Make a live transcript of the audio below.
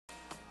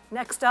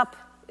Next up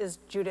is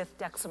Judith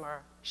Dexheimer.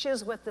 She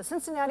is with the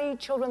Cincinnati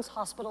Children's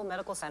Hospital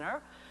Medical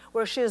Center,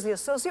 where she is the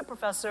Associate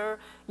Professor,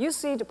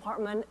 UC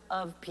Department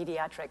of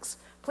Pediatrics.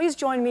 Please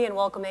join me in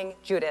welcoming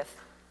Judith.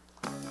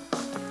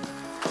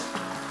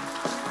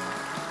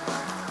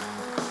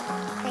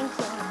 Thank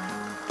you.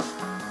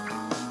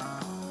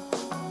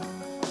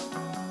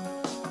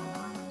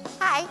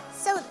 Hi,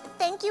 so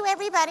thank you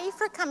everybody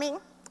for coming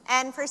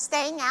and for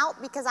staying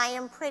out, because I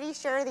am pretty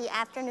sure the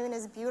afternoon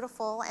is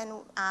beautiful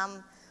and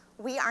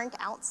we aren't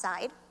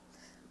outside.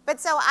 But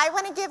so I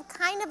want to give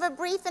kind of a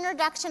brief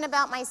introduction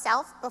about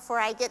myself before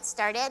I get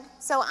started.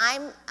 So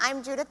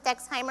I'm Judith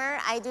Dexheimer.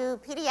 I do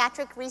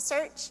pediatric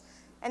research,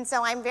 and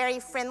so I'm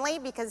very friendly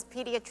because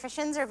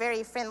pediatricians are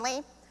very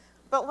friendly.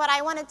 But what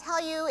I want to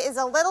tell you is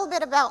a little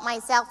bit about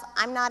myself.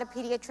 I'm not a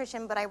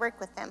pediatrician, but I work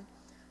with them.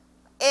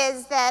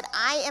 Is that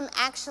I am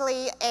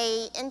actually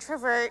an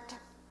introvert,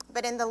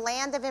 but in the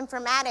land of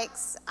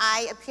informatics,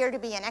 I appear to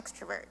be an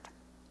extrovert.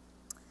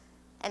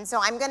 And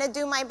so I'm going to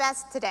do my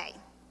best today.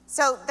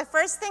 So the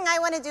first thing I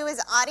want to do is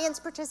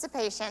audience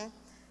participation,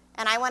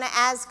 and I want to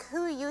ask,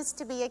 who used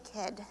to be a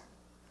kid?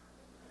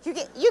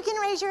 You can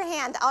raise your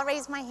hand. I'll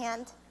raise my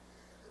hand.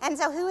 And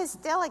so who is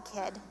still a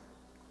kid?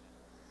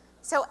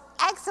 So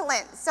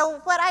excellent.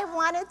 So what I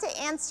wanted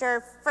to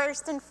answer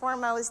first and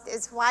foremost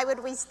is, why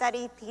would we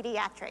study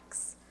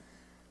pediatrics?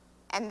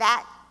 And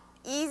that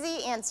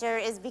easy answer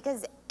is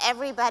because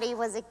everybody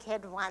was a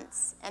kid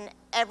once, and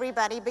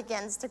everybody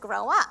begins to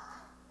grow up.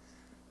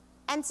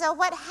 And so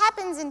what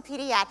happens in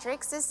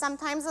pediatrics is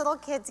sometimes little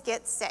kids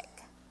get sick.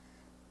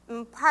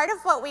 And part of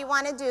what we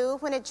want to do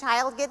when a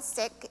child gets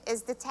sick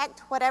is detect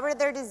whatever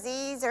their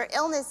disease or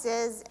illness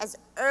is as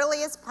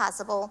early as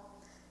possible,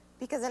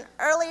 because an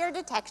earlier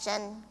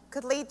detection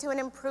could lead to an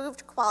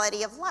improved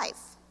quality of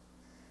life.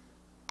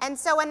 And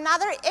so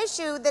another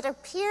issue that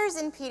appears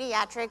in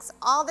pediatrics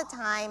all the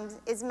time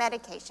is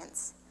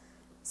medications.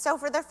 So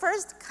for the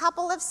first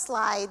couple of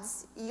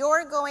slides,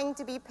 you're going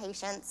to be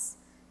patients,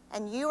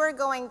 and you are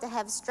going to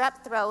have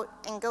strep throat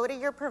and go to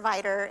your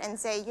provider and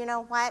say, you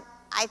know what,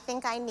 I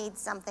think I need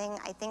something.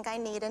 I think I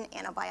need an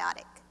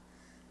antibiotic.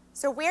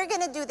 So we're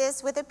going to do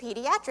this with a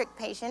pediatric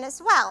patient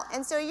as well.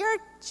 And so your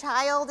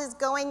child is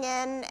going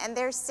in and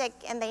they're sick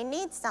and they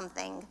need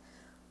something.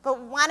 But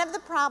one of the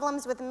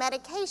problems with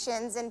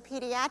medications in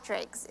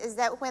pediatrics is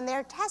that when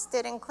they're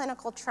tested in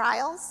clinical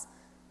trials,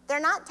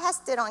 they're not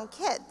tested on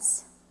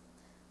kids,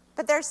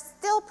 but they're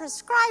still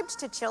prescribed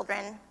to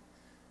children.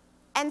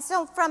 And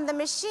so from the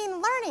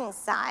machine learning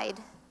side,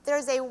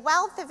 there's a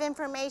wealth of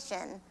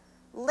information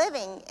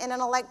living in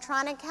an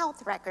electronic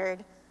health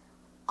record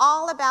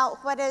all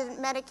about what a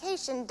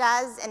medication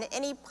does and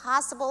any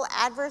possible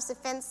adverse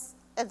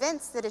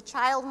events that a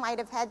child might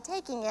have had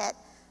taking it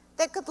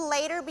that could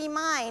later be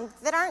mined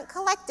that aren't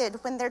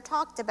collected when they're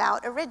talked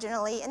about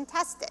originally and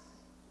tested.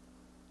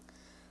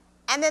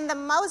 And then the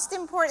most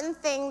important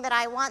thing that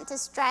I want to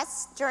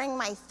stress during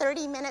my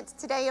 30 minutes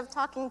today of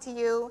talking to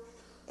you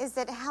is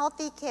that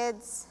healthy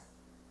kids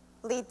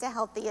lead to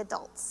healthy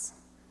adults.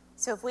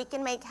 So if we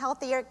can make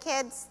healthier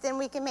kids, then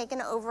we can make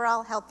an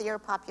overall healthier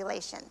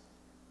population.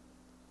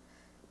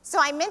 So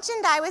I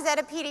mentioned I was at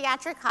a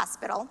pediatric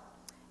hospital.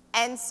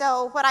 And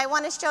so what I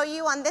want to show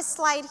you on this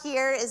slide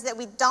here is that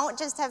we don't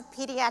just have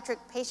pediatric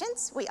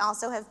patients, we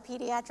also have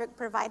pediatric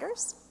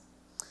providers.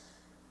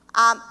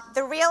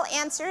 The real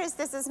answer is,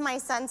 this is my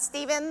son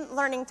Steven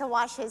learning to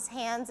wash his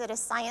hands at a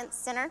science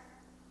center.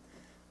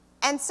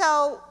 And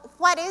so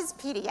what is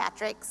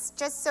pediatrics?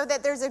 Just so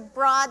that there's a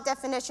broad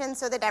definition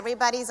so that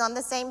everybody's on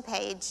the same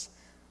page.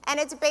 And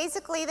it's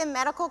basically the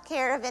medical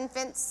care of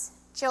infants,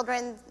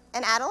 children,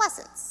 and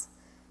adolescents.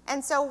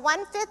 And so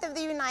 1/5 of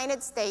the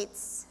United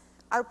States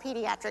are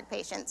pediatric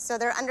patients, so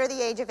they're under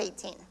the age of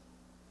 18.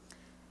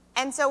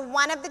 And so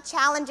one of the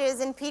challenges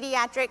in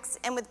pediatrics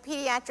and with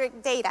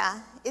pediatric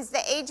data is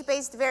the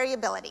age-based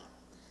variability.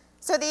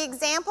 So the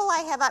example I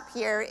have up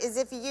here is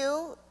if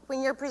you,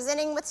 when you're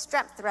presenting with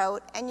strep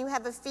throat and you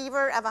have a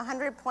fever of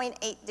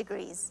 100.8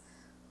 degrees,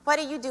 what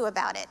do you do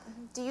about it?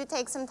 Do you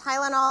take some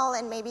Tylenol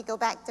and maybe go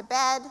back to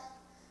bed?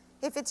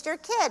 If it's your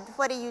kid,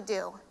 what do you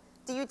do?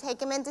 Do you take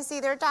them in to see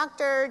their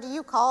doctor? Do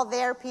you call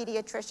their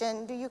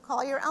pediatrician? Do you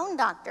call your own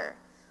doctor?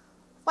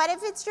 What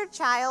if it's your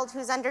child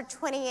who's under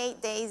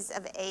 28 days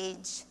of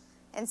age,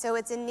 and so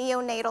it's a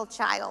neonatal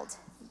child?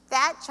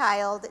 That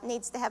child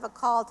needs to have a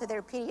call to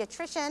their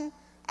pediatrician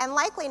and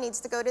likely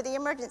needs to go to the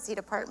emergency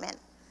department.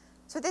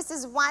 So this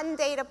is one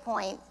data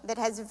point that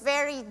has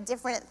very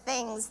different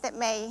things that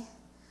may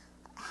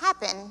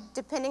happen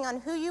depending on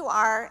who you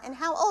are and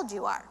how old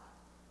you are.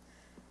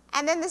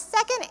 And then the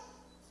second,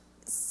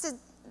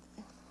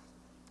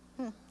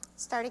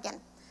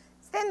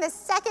 Then the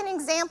second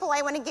example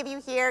I want to give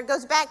you here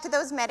goes back to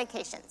those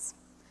medications.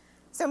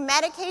 So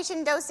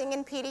medication dosing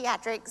in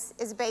pediatrics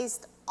is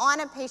based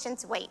on a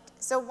patient's weight.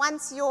 So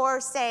once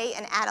you're, say,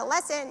 an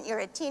adolescent, you're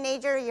a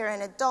teenager, you're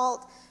an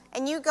adult,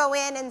 and you go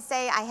in and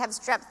say, I have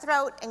strep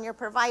throat, and your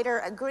provider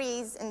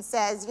agrees and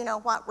says, you know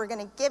what, we're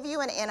going to give you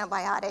an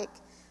antibiotic,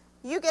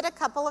 you get a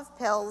couple of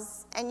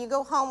pills and you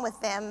go home with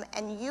them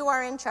and you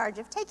are in charge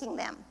of taking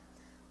them.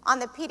 On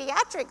the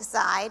pediatric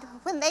side,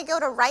 when they go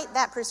to write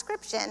that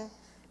prescription,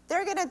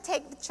 they're gonna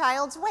take the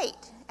child's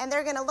weight and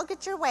they're gonna look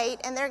at your weight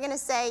and they're gonna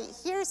say,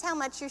 here's how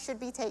much you should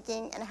be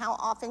taking and how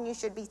often you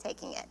should be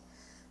taking it.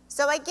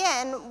 So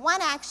again,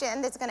 one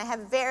action that's gonna have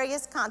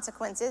various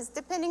consequences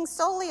depending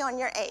solely on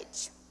your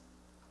age.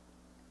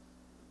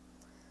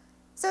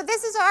 So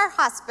this is our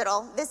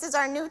hospital. This is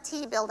our new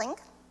T building.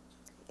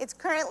 It's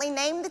currently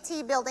named the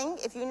T building.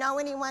 If you know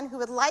anyone who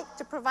would like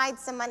to provide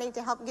some money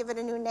to help give it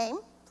a new name,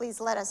 please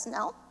let us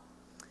know.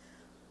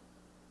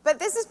 But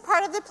this is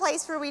part of the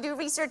place where we do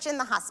research in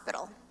the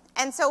hospital.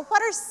 And so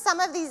what are some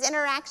of these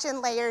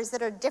interaction layers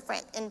that are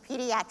different in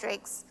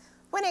pediatrics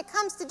when it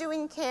comes to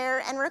doing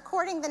care and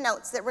recording the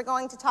notes that we're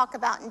going to talk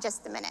about in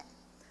just a minute?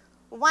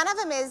 One of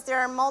them is there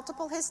are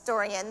multiple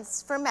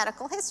historians for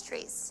medical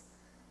histories.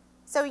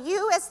 So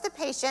you as the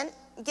patient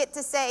get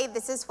to say,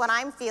 this is what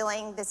I'm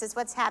feeling, this is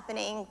what's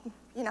happening,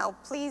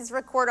 please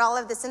record all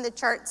of this in the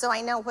chart so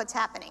I know what's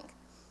happening.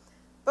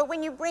 But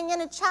when you bring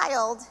in a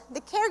child, the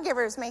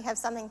caregivers may have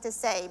something to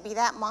say, be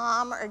that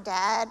mom or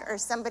dad or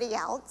somebody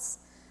else.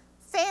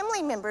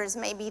 Family members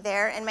may be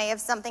there and may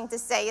have something to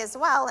say as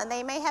well, and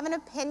they may have an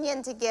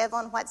opinion to give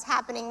on what's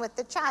happening with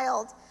the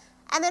child.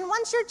 And then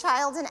once your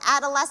child's an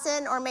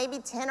adolescent or maybe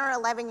 10 or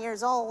 11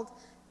 years old,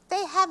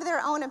 they have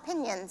their own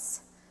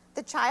opinions.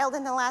 The child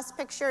in the last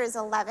picture is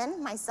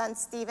 11, my son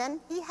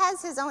Stephen. He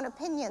has his own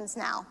opinions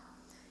now.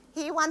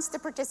 He wants to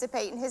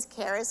participate in his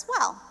care as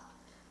well.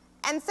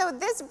 And so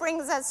this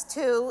brings us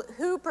to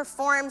who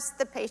performs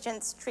the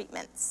patient's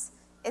treatments.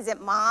 Is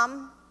it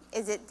mom?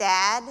 Is it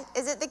dad?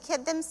 Is it the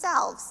kid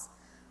themselves?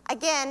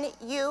 Again,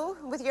 you,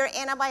 with your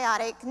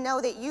antibiotic,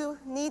 know that you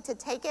need to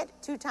take it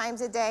 2 times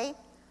a day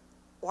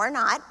or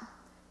not.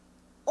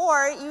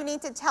 Or you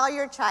need to tell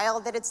your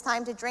child that it's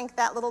time to drink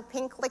that little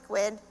pink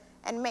liquid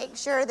and make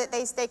sure that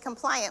they stay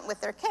compliant with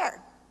their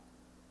care.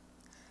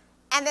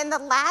 And then the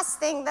last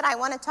thing that I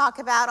want to talk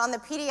about on the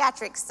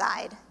pediatric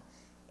side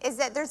is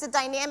that there's a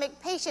dynamic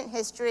patient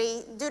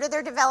history due to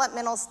their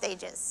developmental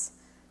stages.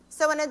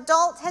 So an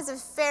adult has a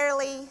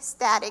fairly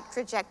static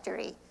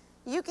trajectory.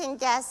 You can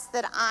guess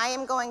that I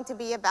am going to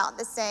be about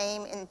the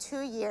same in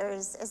 2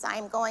 years as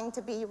I'm going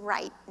to be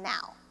right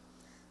now.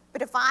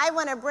 But if I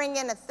want to bring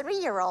in a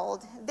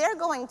 3-year-old, they're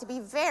going to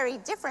be very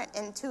different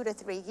in 2 to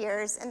 3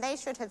 years, and they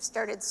should have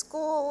started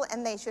school,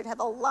 and they should have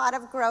a lot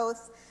of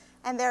growth,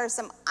 and there are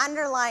some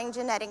underlying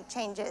genetic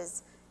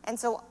changes. And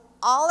so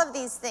all of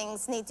these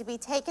things need to be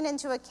taken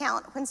into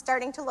account when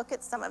starting to look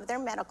at some of their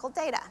medical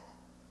data.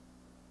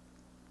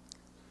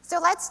 So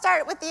let's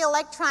start with the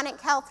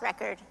electronic health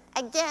record,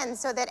 again,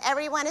 so that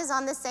everyone is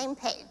on the same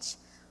page.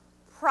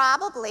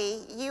 Probably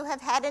you have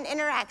had an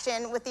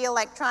interaction with the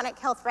electronic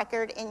health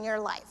record in your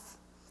life.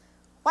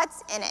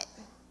 What's in it?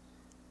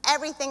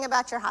 Everything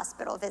about your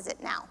hospital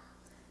visit now.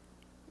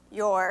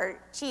 Your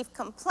chief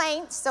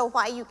complaint, so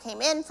why you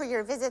came in for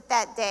your visit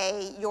that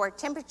day, your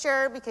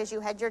temperature, because you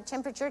had your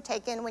temperature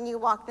taken when you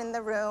walked in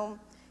the room,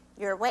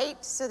 your weight,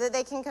 so that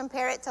they can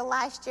compare it to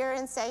last year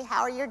and say,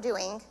 how are you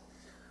doing?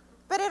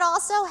 But it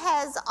also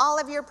has all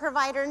of your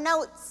provider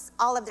notes,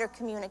 all of their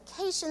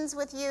communications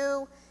with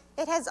you.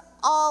 It has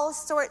all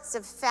sorts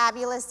of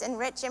fabulous and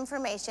rich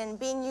information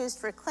being used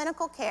for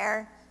clinical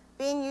care,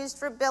 being used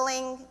for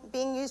billing,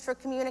 being used for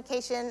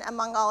communication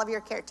among all of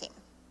your care team.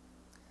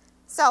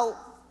 So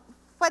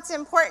what's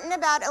important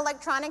about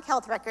electronic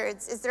health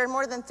records is there are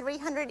more than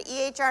 300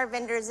 EHR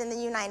vendors in the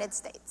United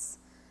States.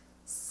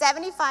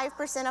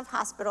 75% of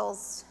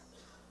hospitals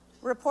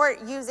report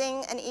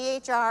using an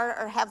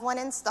EHR or have one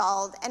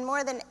installed, and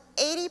more than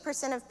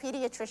 80% of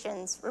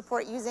pediatricians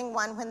report using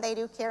one when they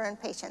do care in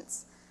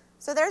patients.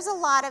 So there's a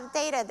lot of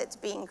data that's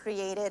being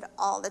created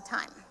all the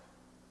time.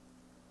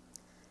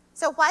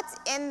 So what's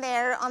in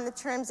there on the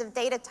terms of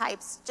data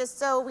types, just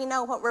so we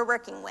know what we're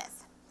working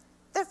with?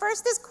 The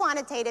first is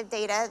quantitative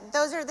data.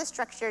 Those are the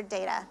structured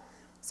data.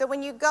 So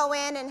when you go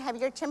in and have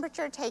your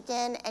temperature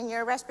taken and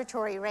your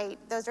respiratory rate,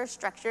 those are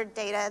structured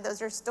data.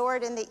 Those are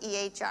stored in the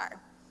EHR.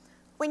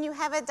 When you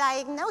have a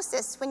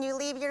diagnosis, when you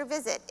leave your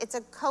visit, it's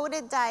a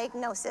coded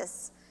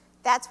diagnosis.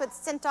 That's what's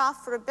sent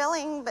off for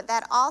billing, but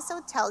that also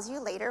tells you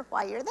later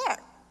why you're there.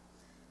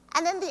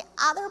 And then the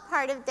other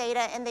part of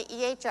data in the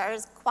EHR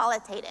is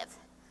qualitative.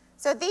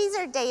 So these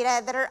are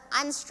data that are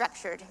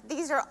unstructured.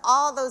 These are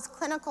all those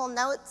clinical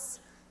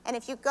notes. And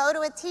if you go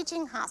to a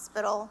teaching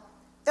hospital,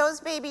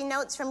 those may be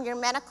notes from your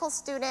medical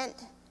student,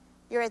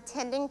 your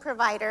attending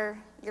provider,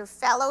 your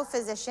fellow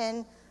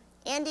physician,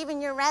 and even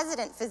your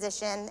resident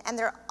physician, and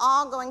they're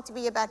all going to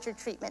be about your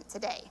treatment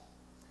today.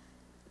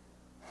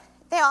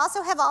 They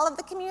also have all of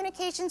the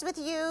communications with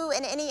you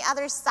and any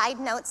other side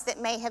notes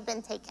that may have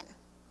been taken.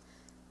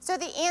 So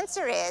the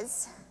answer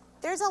is,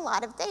 there's a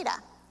lot of data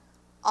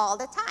all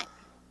the time.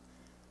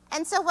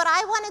 And so what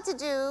I wanted to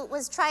do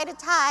was try to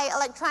tie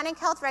electronic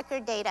health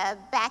record data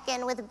back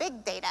in with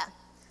big data.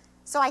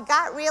 So I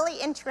got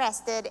really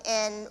interested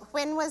in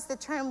when was the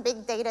term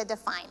big data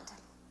defined.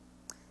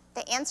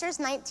 The answer is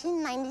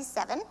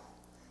 1997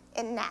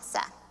 in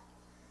NASA.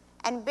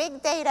 And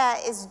big data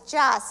is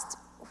just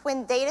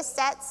when data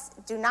sets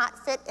do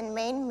not fit in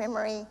main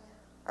memory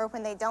or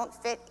when they don't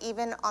fit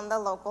even on the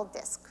local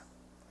disk.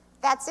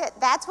 That's it.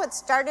 That's what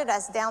started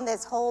us down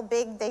this whole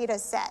big data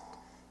set.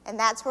 And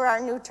that's where our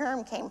new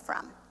term came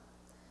from.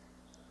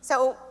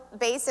 So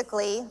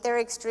basically, they're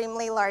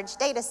extremely large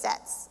data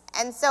sets.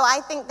 And so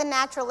I think the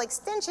natural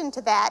extension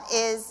to that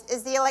is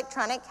the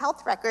electronic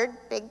health record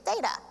big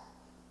data.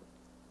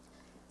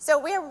 So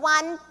we're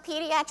one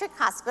pediatric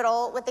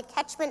hospital with a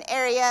catchment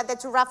area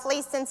that's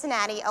roughly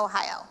Cincinnati,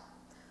 Ohio.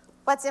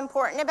 What's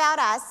important about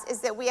us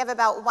is that we have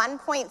about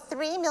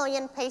 1.3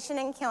 million patient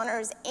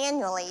encounters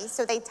annually,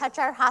 so they touch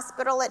our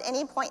hospital at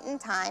any point in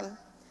time.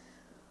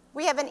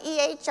 We have an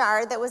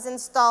EHR that was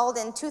installed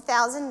in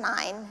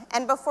 2009,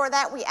 and before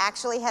that we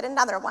actually had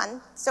another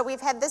one. So we've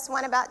had this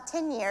one about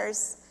 10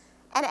 years,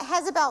 and it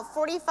has about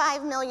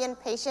 45 million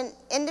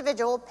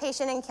individual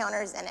patient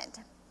encounters in it.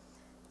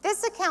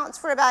 This accounts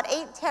for about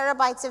 8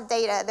 terabytes of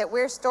data that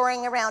we're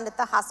storing around at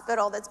the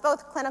hospital that's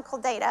both clinical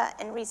data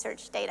and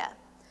research data.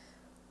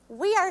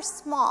 We are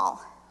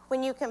small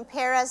when you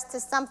compare us to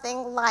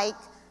something like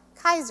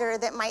Kaiser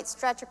that might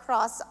stretch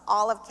across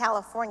all of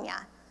California.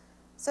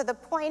 So the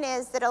point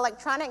is that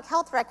electronic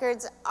health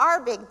records are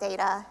big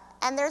data,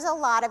 and there's a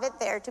lot of it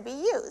there to be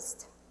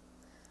used.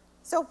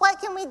 So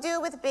what can we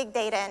do with big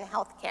data in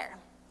healthcare?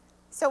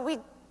 So we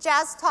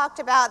just talked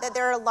about that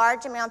there are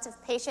large amounts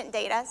of patient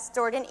data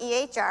stored in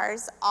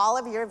EHRs. All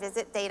of your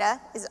visit data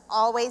is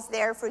always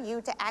there for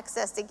you to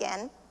access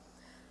again.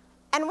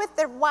 And with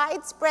the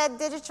widespread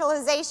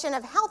digitalization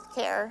of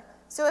healthcare,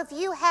 so if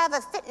you have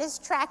a fitness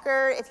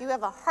tracker, if you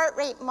have a heart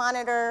rate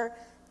monitor,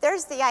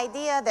 there's the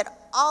idea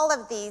that all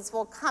of these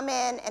will come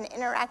in and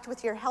interact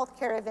with your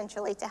healthcare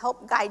eventually to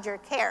help guide your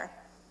care.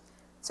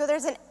 So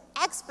there's an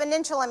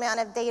exponential amount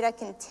of data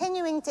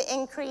continuing to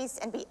increase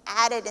and be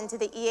added into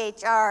the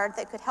EHR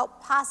that could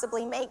help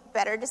possibly make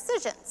better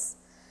decisions.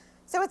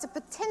 So it's a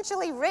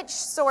potentially rich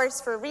source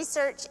for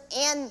research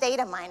and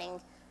data mining.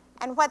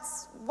 And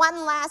what's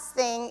one last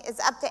thing is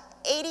up to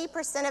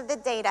 80% of the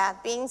data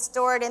being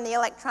stored in the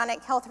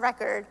electronic health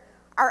record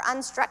are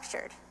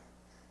unstructured.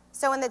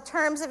 So in the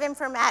terms of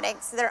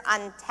informatics, they're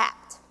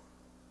untapped.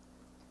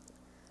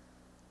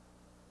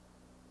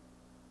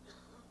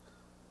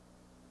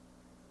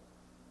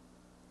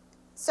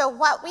 So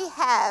what we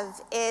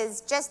have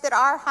is just at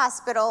our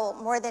hospital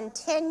more than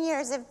 10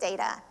 years of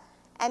data,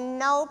 and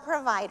no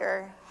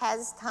provider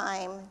has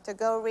time to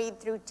go read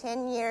through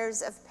 10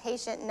 years of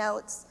patient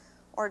notes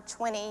or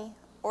 20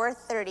 or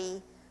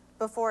 30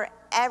 before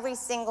every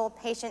single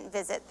patient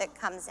visit that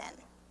comes in.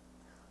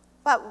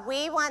 What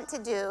we want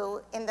to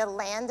do in the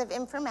land of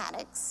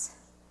informatics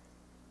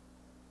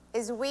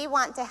is we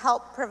want to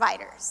help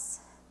providers.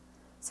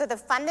 So the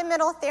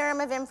fundamental theorem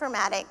of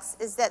informatics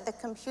is that the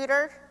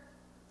computer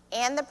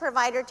and the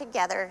provider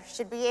together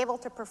should be able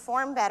to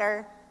perform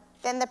better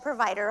than the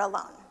provider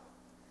alone.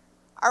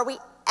 Are we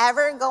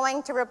ever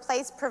going to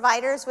replace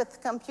providers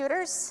with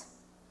computers?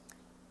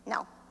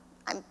 No,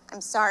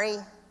 I'm sorry.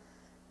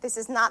 This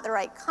is not the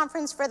right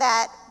conference for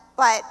that,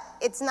 but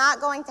it's not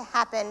going to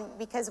happen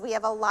because we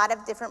have a lot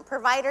of different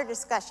provider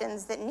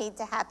discussions that need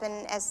to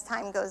happen as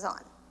time goes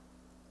on.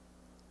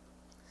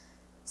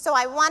 So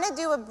I want to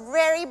do a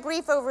very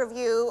brief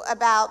overview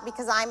about,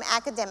 because I'm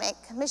academic,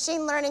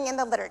 machine learning in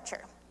the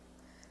literature.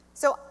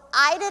 So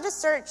I did a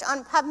search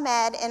on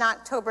PubMed in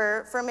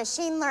October for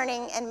machine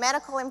learning and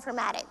medical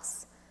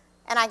informatics,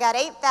 and I got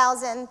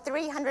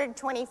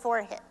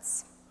 8,324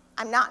 hits.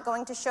 I'm not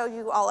going to show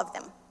you all of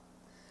them.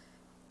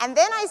 And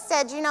then I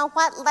said, you know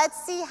what,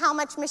 let's see how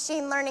much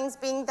machine learning is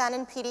being done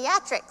in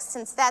pediatrics,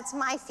 since that's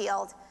my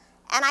field.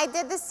 And I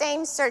did the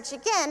same search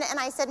again, and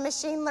I said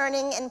machine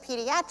learning in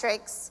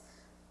pediatrics,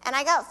 and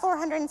I got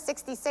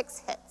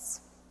 466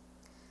 hits.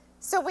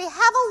 So we have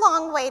a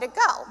long way to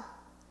go.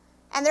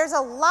 And there's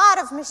a lot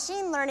of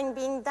machine learning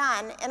being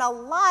done in a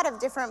lot of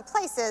different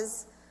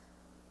places,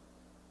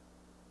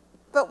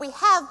 but we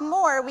have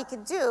more we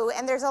could do,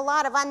 and there's a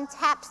lot of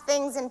untapped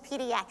things in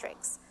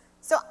pediatrics.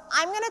 So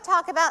I'm going to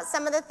talk about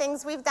some of the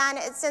things we've done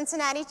at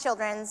Cincinnati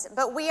Children's,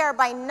 but we are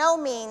by no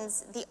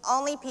means the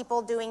only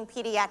people doing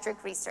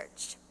pediatric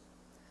research.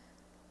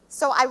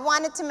 So I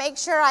wanted to make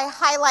sure I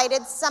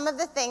highlighted some of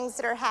the things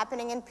that are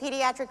happening in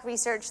pediatric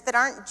research that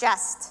aren't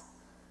just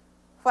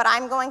what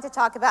I'm going to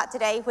talk about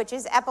today, which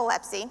is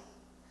epilepsy.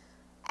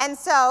 And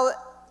so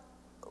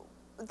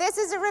this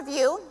is a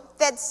review.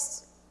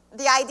 That's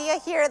the idea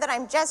here that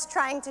I'm just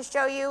trying to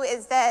show you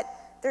is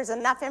that there's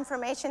enough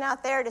information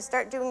out there to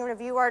start doing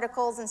review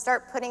articles and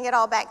start putting it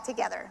all back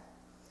together.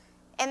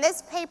 In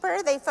this paper,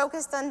 they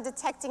focused on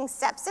detecting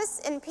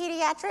sepsis in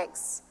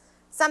pediatrics,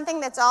 something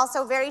that's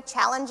also very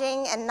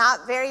challenging and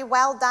not very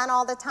well done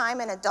all the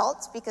time in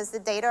adults because the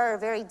data are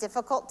very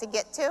difficult to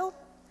get to.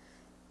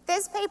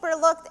 This paper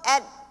looked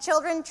at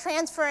children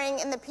transferring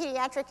in the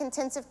pediatric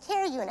intensive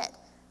care unit.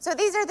 So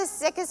these are the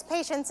sickest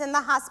patients in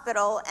the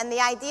hospital, and the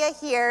idea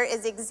here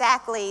is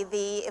exactly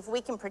if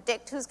we can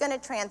predict who's going to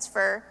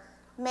transfer,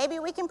 maybe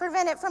we can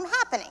prevent it from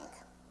happening.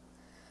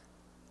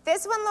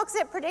 This one looks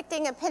at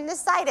predicting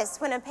appendicitis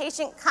when a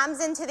patient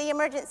comes into the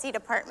emergency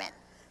department.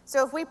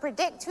 So if we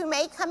predict who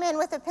may come in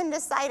with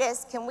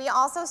appendicitis, can we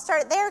also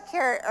start their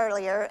care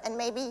earlier and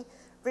maybe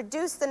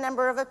reduce the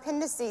number of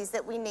appendices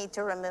that we need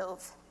to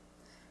remove?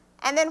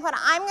 And then what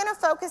I'm going to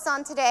focus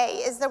on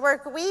today is the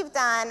work we've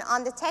done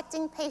on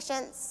detecting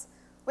patients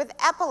with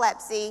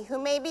epilepsy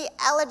who may be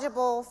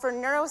eligible for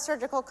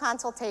neurosurgical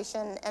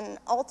consultation and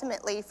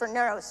ultimately for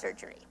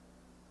neurosurgery.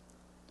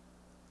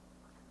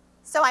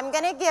 So I'm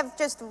going to give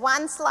just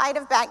one slide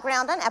of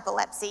background on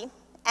epilepsy.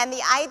 And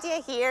the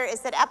idea here is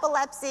that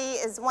epilepsy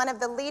is one of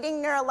the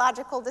leading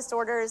neurological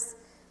disorders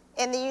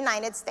in the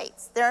United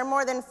States. There are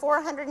more than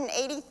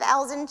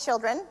 480,000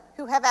 children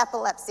who have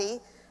epilepsy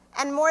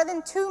and more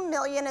than 2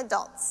 million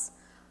adults.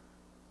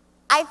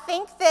 I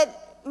think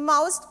that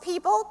most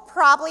people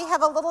probably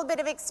have a little bit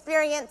of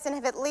experience and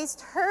have at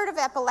least heard of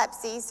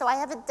epilepsy, so I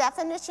have a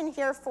definition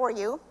here for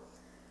you.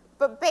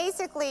 But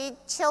basically,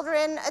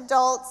 children,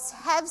 adults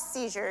have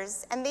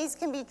seizures, and these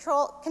can be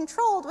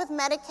controlled with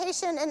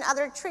medication and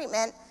other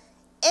treatment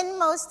in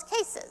most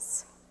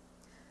cases.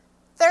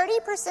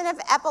 30% of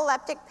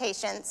epileptic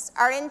patients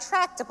are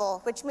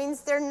intractable, which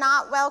means they're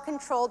not well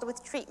controlled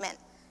with treatment.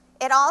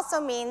 It also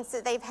means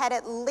that they've had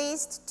at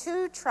least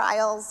 2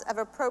 trials of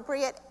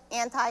appropriate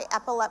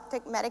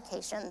anti-epileptic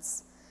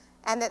medications,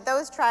 and that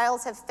those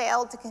trials have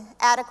failed to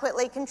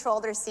adequately control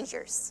their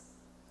seizures.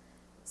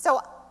 So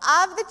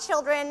of the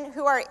children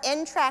who are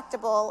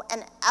intractable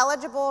and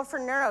eligible for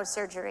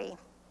neurosurgery,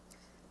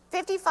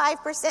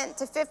 55%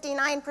 to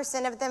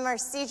 59% of them are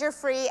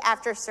seizure-free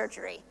after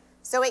surgery.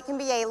 So it can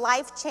be a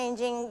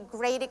life-changing,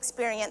 great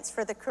experience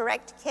for the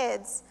correct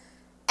kids.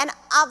 And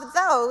of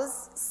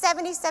those,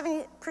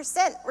 77%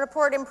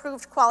 report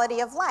improved quality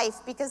of life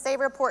because they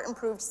report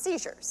improved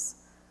seizures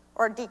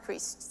or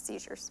decreased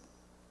seizures.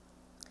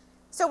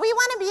 So we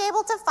want to be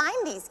able to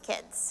find these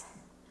kids.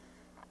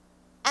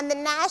 And the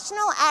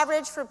national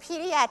average for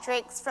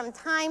pediatrics from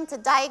time to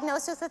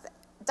diagnosis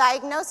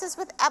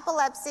with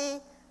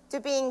epilepsy to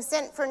being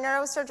sent for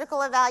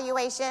neurosurgical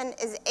evaluation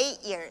is 8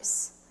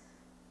 years.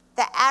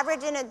 The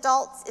average in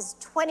adults is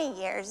 20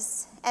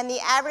 years, and the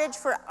average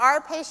for our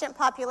patient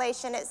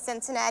population at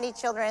Cincinnati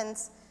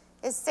Children's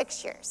is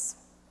 6 years.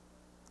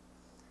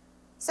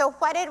 So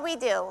what did we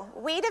do?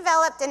 We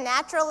developed a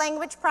natural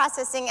language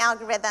processing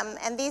algorithm,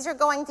 and these are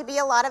going to be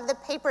a lot of the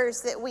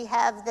papers that we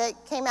have that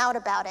came out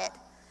about it.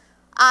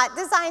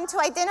 Designed to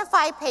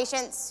identify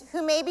patients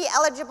who may be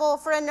eligible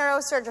for a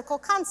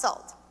neurosurgical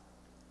consult.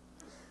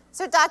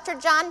 So Dr.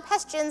 John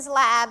Pestian's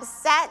lab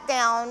sat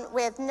down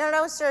with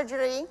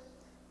neurosurgery,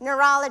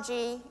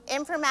 neurology,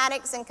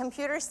 informatics, and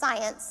computer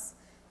science,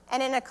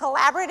 and in a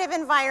collaborative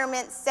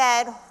environment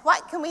said,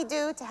 what can we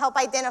do to help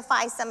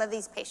identify some of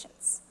these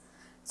patients?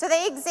 So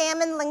they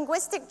examined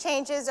linguistic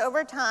changes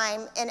over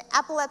time in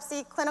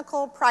epilepsy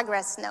clinical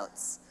progress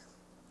notes.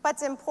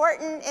 What's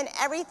important in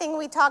everything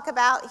we talk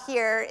about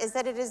here is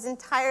that it is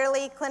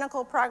entirely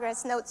clinical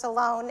progress notes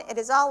alone. It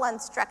is all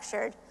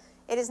unstructured.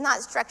 It is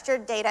not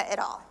structured data at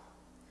all.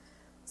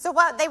 So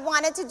what they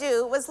wanted to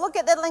do was look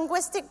at the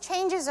linguistic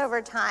changes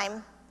over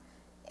time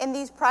in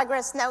these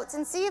progress notes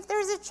and see if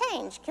there's a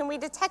change. Can we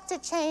detect a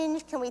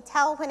change? Can we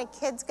tell when a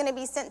kid's going to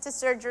be sent to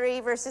surgery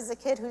versus a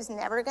kid who's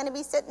never going to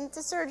be sent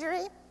to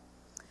surgery?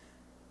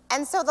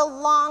 And so the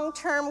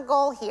long-term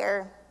goal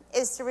here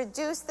is to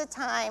reduce the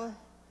time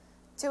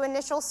to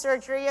initial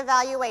surgery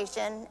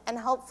evaluation and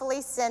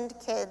hopefully send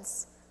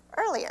kids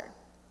earlier.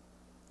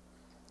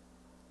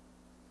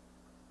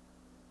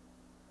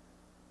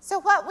 So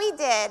what we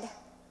did,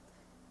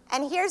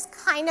 and here's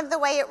kind of the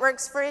way it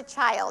works for a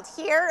child.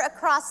 Here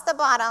across the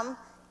bottom,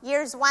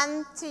 years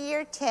 1 to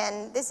year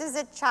 10, this is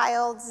a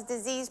child's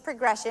disease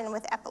progression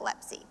with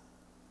epilepsy.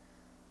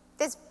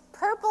 This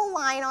purple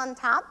line on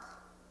top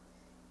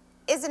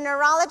is a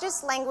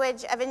neurologist's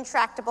language of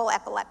intractable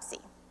epilepsy.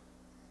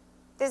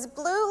 This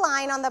blue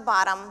line on the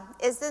bottom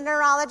is the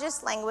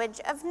neurologist's language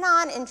of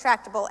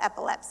non-intractable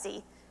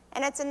epilepsy,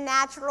 and it's a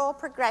natural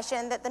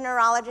progression that the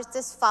neurologist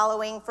is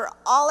following for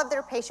all of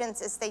their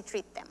patients as they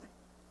treat them.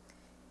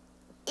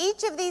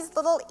 Each of these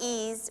little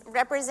E's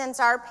represents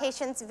our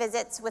patients'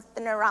 visits with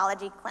the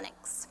neurology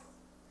clinics.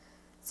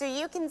 So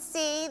you can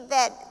see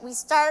that we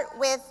start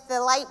with the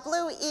light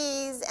blue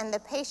E's, and the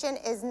patient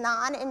is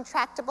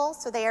non-intractable,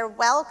 so they are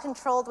well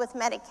controlled with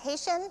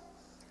medication,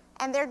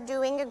 and they're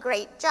doing a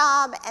great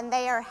job, and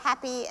they are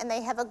happy, and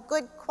they have a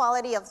good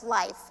quality of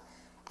life.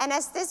 And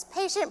as this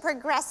patient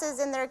progresses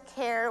in their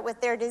care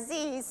with their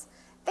disease,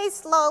 they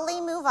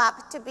slowly move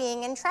up to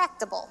being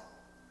intractable.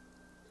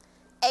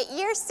 At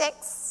year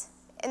 6,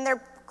 in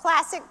their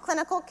classic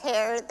clinical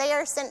care, they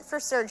are sent for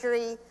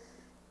surgery,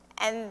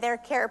 and their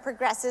care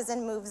progresses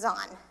and moves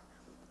on.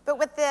 But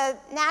with the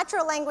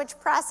natural language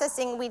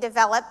processing we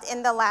developed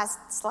in the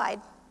last slide,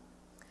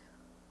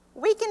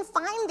 we can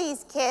find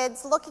these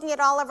kids looking at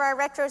all of our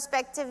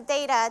retrospective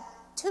data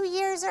 2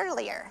 years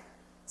earlier.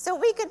 So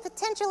we could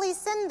potentially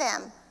send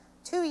them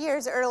 2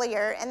 years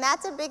earlier, and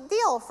that's a big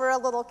deal for a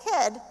little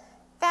kid.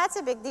 That's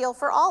a big deal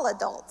for all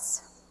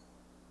adults.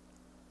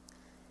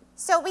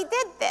 So we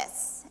did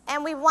this,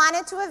 and we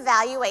wanted to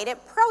evaluate it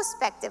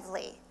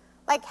prospectively.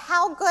 Like,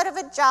 how good of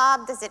a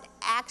job does it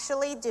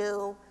actually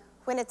do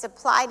when it's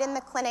applied in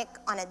the clinic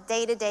on a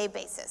day-to-day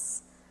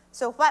basis?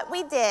 So what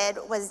we did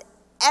was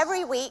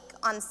every week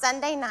on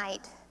Sunday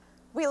night,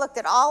 we looked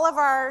at all of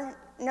our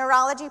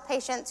neurology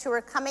patients who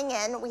were coming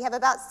in. We have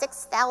about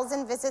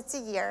 6,000 visits a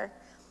year.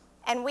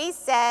 And we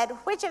said,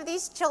 which of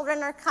these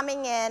children are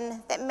coming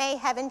in that may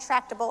have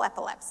intractable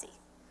epilepsy?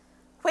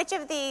 Which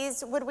of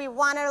these would we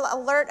want to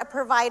alert a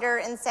provider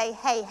and say,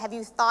 hey, have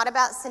you thought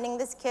about sending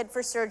this kid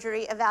for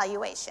surgery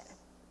evaluation?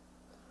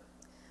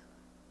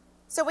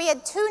 So we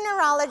had 2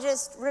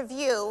 neurologists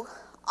review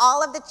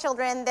all of the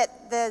children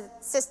that the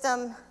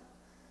system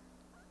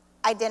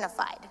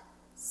identified.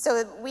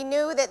 So we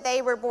knew that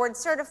they were board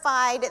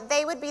certified.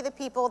 They would be the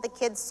people the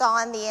kids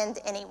saw in the end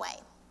anyway.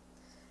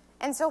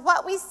 And so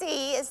what we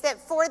see is that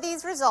for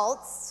these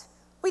results,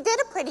 we did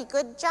a pretty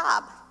good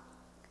job.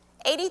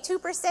 82%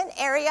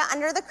 area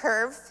under the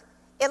curve.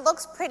 It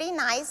looks pretty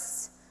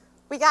nice.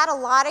 We got a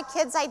lot of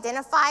kids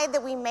identified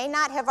that we may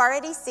not have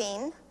already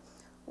seen.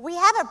 We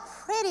have a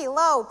pretty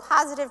low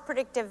positive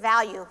predictive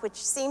value, which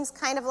seems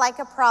kind of like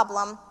a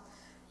problem.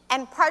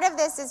 And part of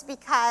this is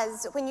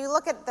because when you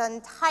look at the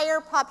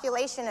entire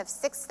population of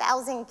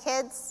 6,000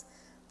 kids,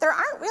 there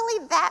aren't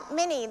really that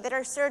many that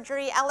are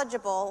surgery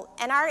eligible.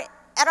 And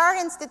at our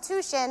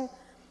institution,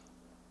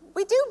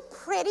 we do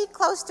pretty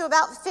close to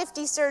about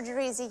 50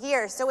 surgeries a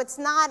year, so it's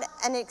not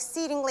an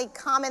exceedingly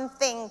common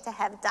thing to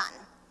have done.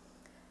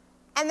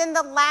 And then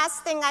the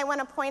last thing I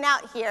want to point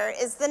out here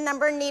is the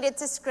number needed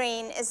to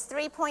screen is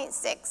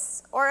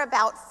 3.6, or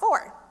about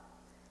 4.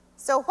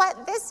 So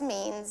what this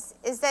means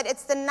is that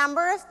it's the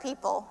number of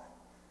people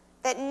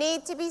that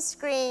need to be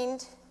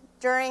screened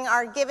during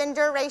our given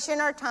duration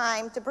or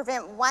time to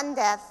prevent 1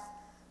 death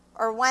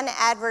or 1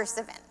 adverse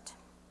event.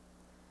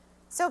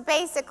 So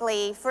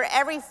basically, for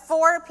every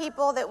 4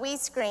 people that we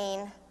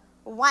screen,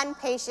 1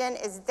 patient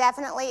is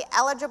definitely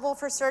eligible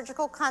for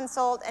surgical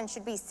consult and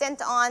should be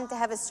sent on to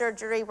have a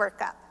surgery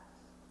workup.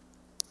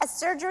 A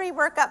surgery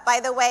workup, by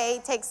the way,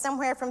 takes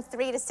somewhere from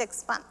 3 to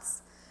 6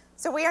 months.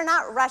 So we are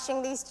not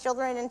rushing these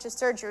children into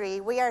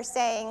surgery. We are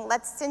saying,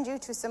 let's send you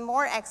to some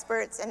more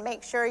experts and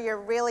make sure you're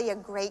really a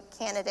great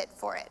candidate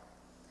for it.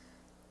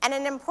 And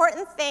an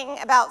important thing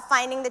about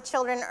finding the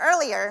children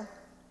earlier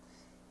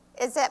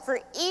is that for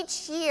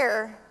each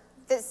year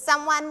that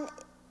someone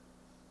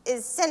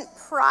is sent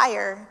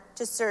prior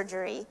to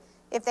surgery,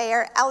 if they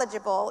are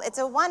eligible, it's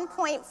a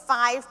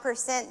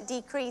 1.5%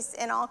 decrease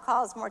in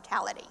all-cause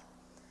mortality.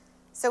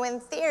 So in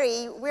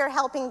theory, we're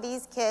helping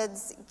these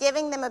kids,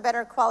 giving them a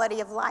better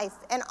quality of life,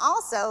 and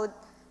also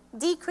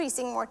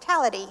decreasing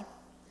mortality,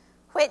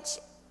 which,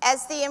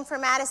 as the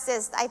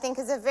informaticist, I think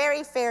is a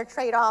very fair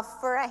trade-off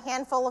for a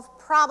handful of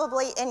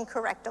probably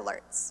incorrect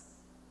alerts.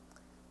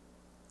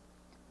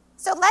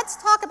 So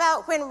let's talk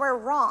about when we're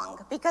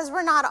wrong, because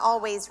we're not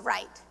always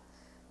right.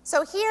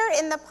 So here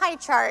in the pie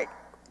chart,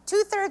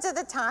 2/3 of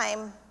the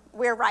time,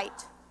 we're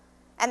right.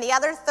 And the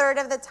other 1/3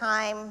 of the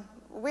time,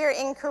 we're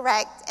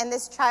incorrect, and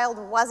this child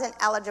wasn't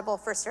eligible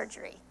for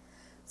surgery.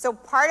 So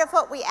part of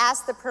what we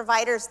asked the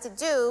providers to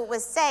do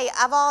was say,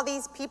 of all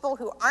these people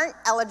who aren't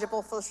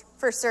eligible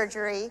for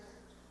surgery,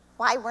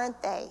 why weren't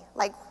they?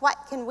 Like, what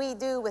can we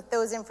do with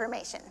those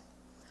information?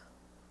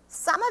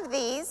 Some of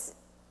these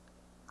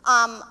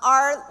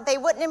they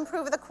wouldn't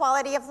improve the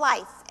quality of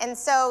life. And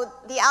so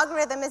the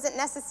algorithm isn't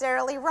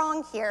necessarily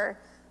wrong here,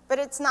 but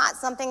it's not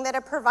something that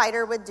a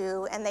provider would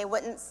do, and they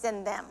wouldn't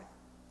send them.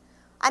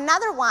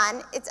 Another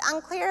one, it's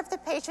unclear if the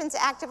patient's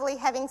actively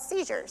having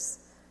seizures.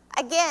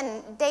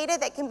 Again, data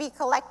that can be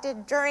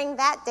collected during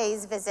that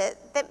day's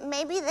visit that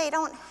maybe they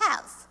don't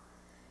have.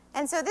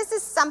 And so this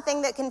is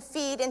something that can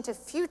feed into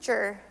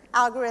future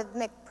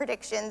algorithmic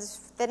predictions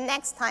the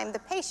next time the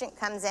patient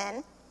comes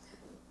in.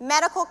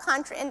 Medical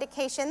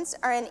contraindications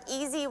are an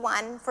easy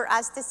one for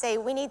us to say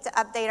we need to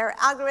update our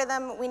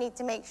algorithm. We need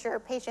to make sure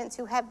patients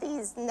who have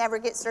these never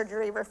get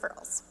surgery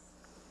referrals.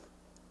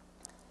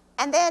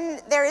 And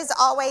then there is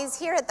always,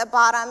 here at the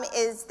bottom,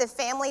 is the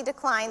family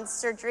declined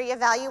surgery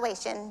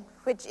evaluation,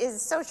 which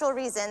is social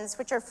reasons,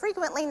 which are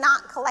frequently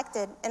not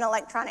collected in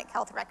electronic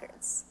health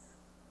records.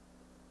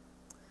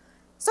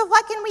 So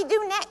what can we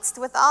do next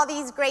with all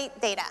these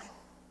great data?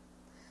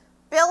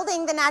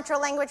 Building the natural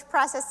language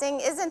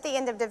processing isn't the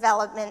end of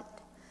development.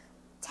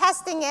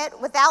 Testing it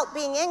without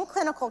being in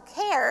clinical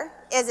care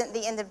isn't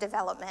the end of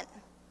development.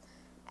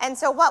 And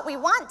so what we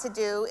want to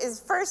do is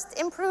first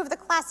improve the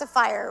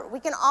classifier. We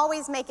can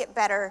always make it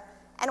better.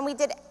 And we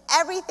did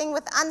everything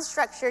with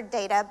unstructured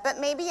data, but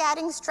maybe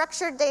adding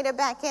structured data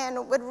back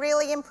in would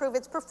really improve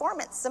its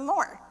performance some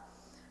more.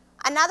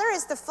 Another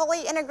is to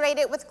fully integrate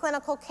it with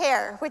clinical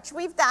care, which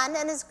we've done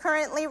and is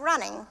currently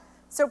running.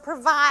 So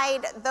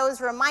provide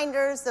those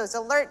reminders, those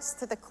alerts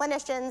to the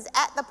clinicians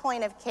at the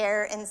point of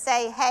care and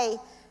say, hey,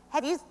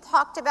 have you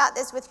talked about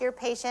this with your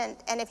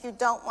patient? And if you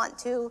don't want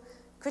to,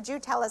 could you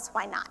tell us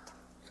why not?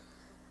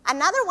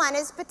 Another one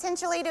is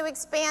potentially to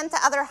expand to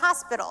other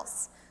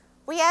hospitals.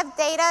 We have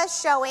data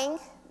showing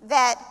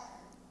that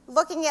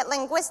Looking at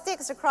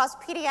linguistics across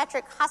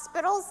pediatric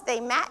hospitals, they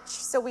match,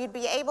 so we'd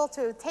be able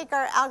to take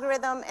our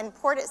algorithm and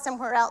port it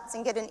somewhere else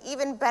and get an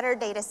even better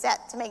data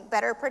set to make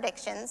better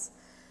predictions.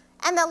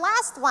 And the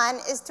last one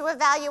is to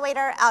evaluate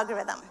our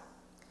algorithm.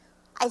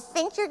 I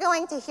think you're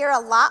going to hear a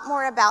lot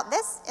more about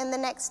this in the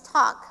next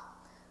talk,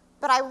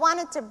 but I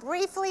wanted to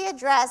briefly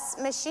address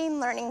machine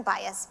learning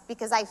bias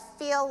because I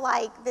feel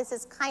like this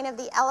is kind of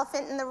the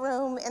elephant in the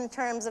room in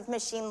terms of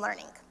machine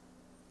learning.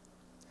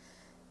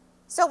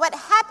 So what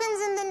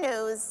happens in the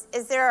news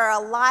is there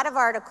are a lot of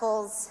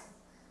articles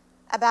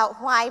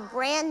about why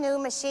brand new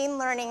machine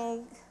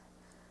learning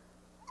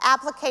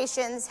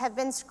applications have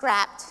been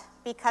scrapped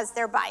because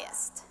they're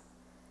biased.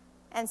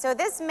 And so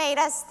this made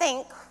us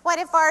think, what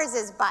if ours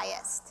is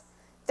biased?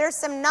 There's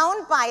some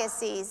known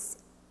biases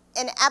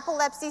in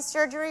epilepsy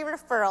surgery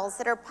referrals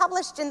that are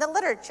published in the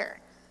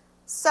literature.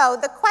 So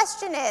the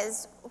question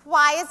is,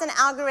 why is an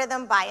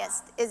algorithm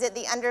biased? Is it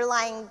the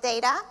underlying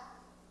data?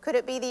 Could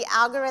it be the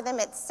algorithm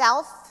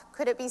itself?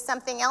 Could it be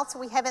something else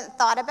we haven't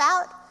thought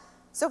about?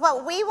 So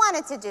what we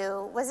wanted to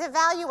do was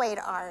evaluate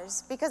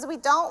ours because we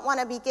don't want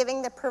to be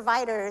giving the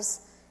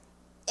providers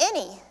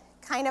any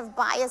kind of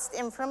biased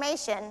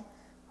information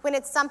when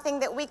it's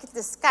something that we could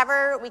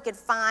discover, we could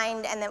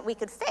find, and that we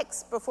could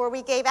fix before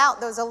we gave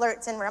out those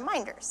alerts and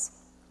reminders.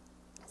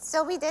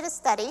 So we did a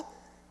study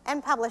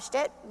and published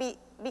it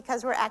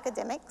because we're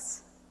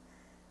academics.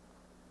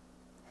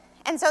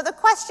 And so the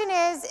question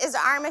is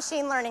our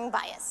machine learning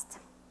biased?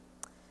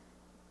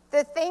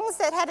 The things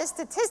that had a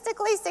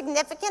statistically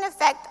significant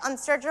effect on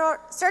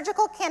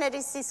surgical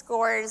candidacy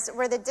scores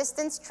were the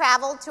distance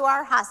traveled to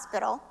our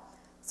hospital,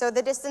 so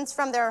the distance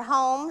from their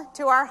home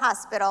to our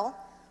hospital,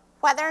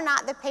 whether or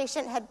not the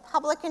patient had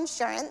public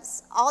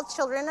insurance. All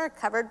children are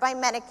covered by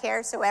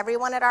Medicare, so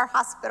everyone at our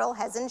hospital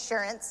has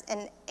insurance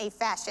in a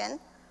fashion,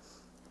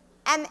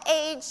 and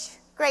age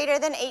greater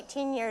than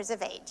 18 years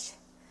of age.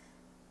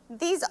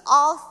 These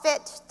all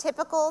fit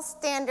typical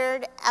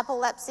standard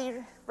epilepsy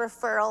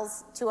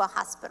referrals to a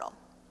hospital.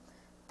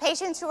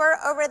 Patients who are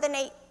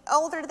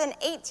older than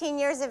 18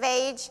 years of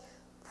age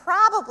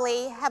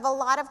probably have a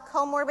lot of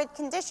comorbid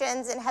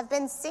conditions and have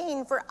been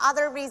seen for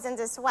other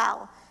reasons as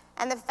well.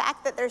 And the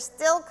fact that they're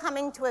still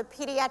coming to a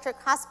pediatric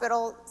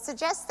hospital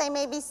suggests they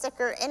may be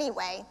sicker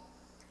anyway.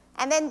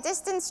 And then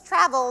distance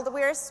traveled,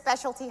 we're a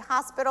specialty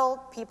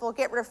hospital, people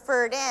get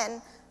referred in,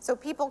 so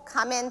people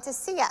come in to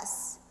see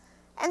us.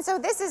 And so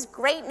this is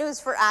great news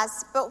for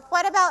us, but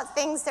what about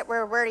things that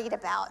we're worried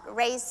about?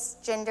 Race,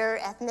 gender,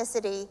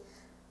 ethnicity,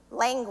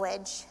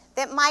 language,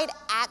 that might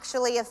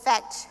actually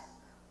affect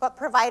what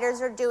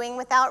providers are doing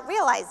without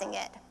realizing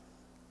it.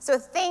 So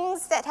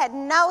things that had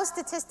no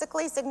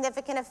statistically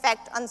significant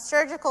effect on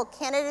surgical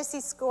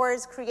candidacy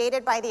scores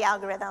created by the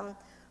algorithm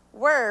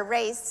were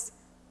race,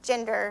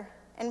 gender,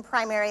 and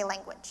primary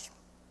language.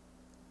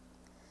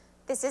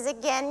 This is,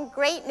 again,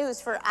 great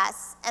news for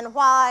us, and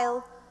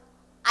while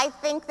I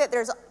think that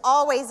there's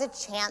always a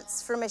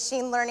chance for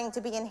machine learning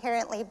to be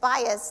inherently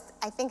biased,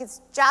 I think it's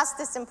just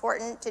as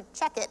important to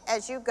check it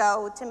as you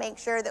go to make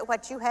sure that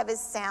what you have is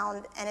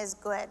sound and is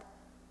good.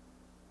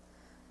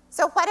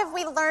 So what have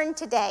we learned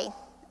today?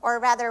 Or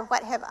rather,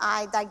 what have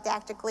I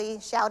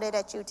didactically shouted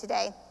at you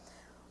today?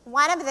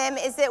 One of them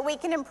is that we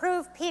can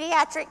improve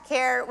pediatric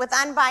care with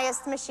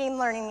unbiased machine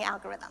learning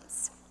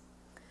algorithms.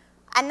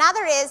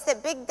 Another is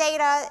that big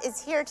data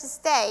is here to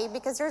stay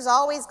because there's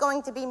always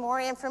going to be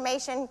more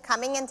information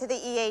coming into the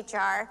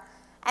EHR,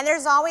 and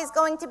there's always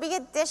going to be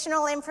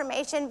additional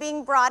information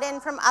being brought in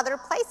from other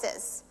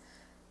places.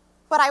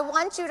 What I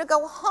want you to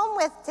go home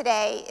with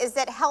today is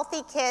that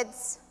healthy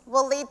kids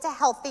will lead to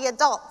healthy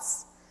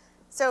adults.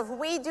 So if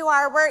we do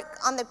our work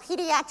on the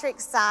pediatric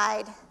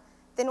side,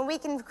 then we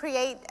can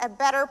create a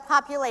better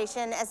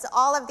population as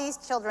all of these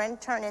children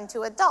turn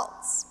into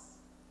adults.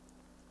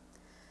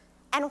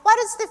 And what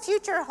does the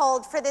future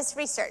hold for this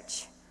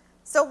research?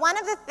 So one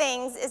of the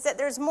things is that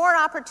there's more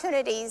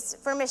opportunities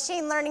for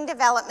machine learning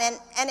development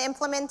and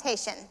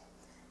implementation.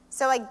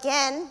 So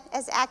again,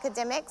 as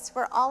academics,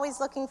 we're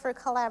always looking for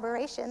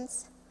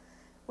collaborations.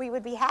 We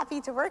would be happy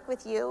to work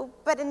with you,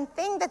 but a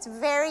thing that's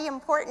very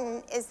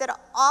important is that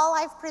all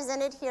I've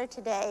presented here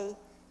today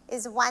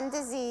is one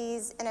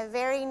disease in a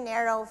very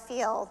narrow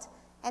field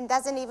and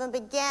doesn't even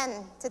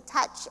begin to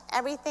touch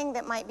everything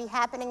that might be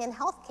happening in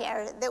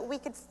healthcare that we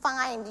could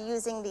find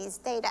using these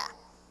data.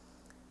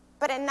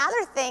 But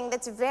another thing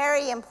that's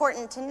very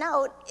important to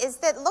note is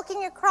that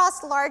looking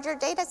across larger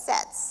data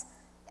sets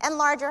and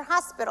larger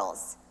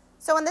hospitals.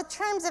 So in the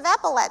terms of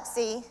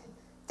epilepsy,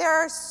 there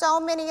are so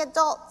many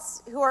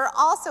adults who are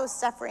also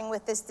suffering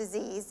with this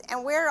disease,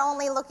 and we're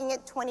only looking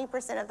at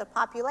 20% of the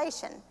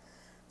population.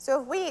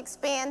 So if we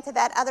expand to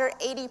that other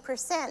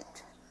 80%,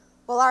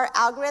 will our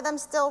algorithm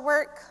still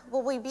work?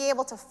 Will we be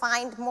able to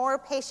find more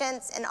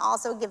patients and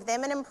also give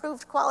them an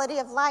improved quality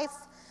of life?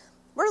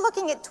 We're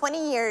looking at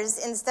 20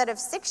 years instead of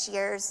 6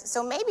 years,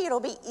 so maybe it'll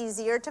be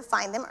easier to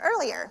find them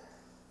earlier.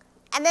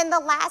 And then the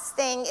last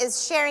thing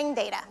is sharing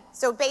data.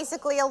 So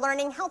basically a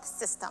learning health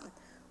system.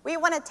 We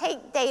want to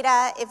take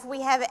data. If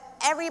we have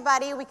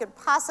everybody we could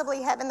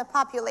possibly have in the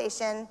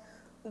population,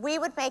 we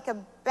would make a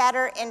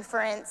better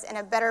inference and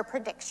a better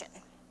prediction.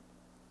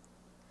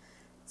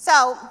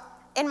 So,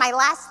 in my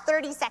last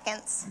 30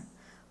 seconds,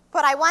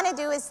 what I want to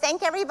do is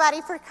thank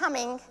everybody for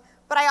coming,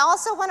 but I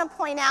also want to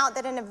point out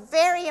that a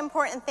very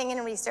important thing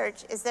in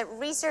research is that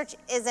research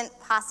isn't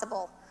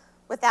possible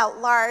without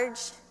large,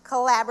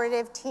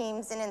 collaborative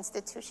teams and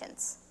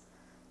institutions.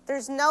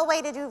 There's no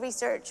way to do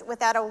research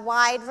without a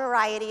wide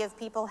variety of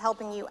people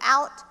helping you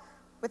out,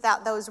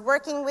 without those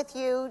working with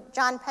you.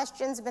 John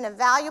Pestian's been a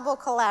valuable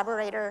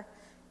collaborator,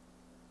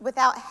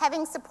 without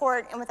having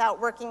support and without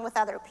working with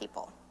other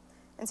people.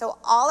 And so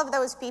all of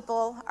those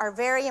people are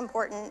very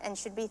important and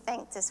should be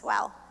thanked as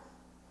well.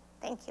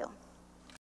 Thank you.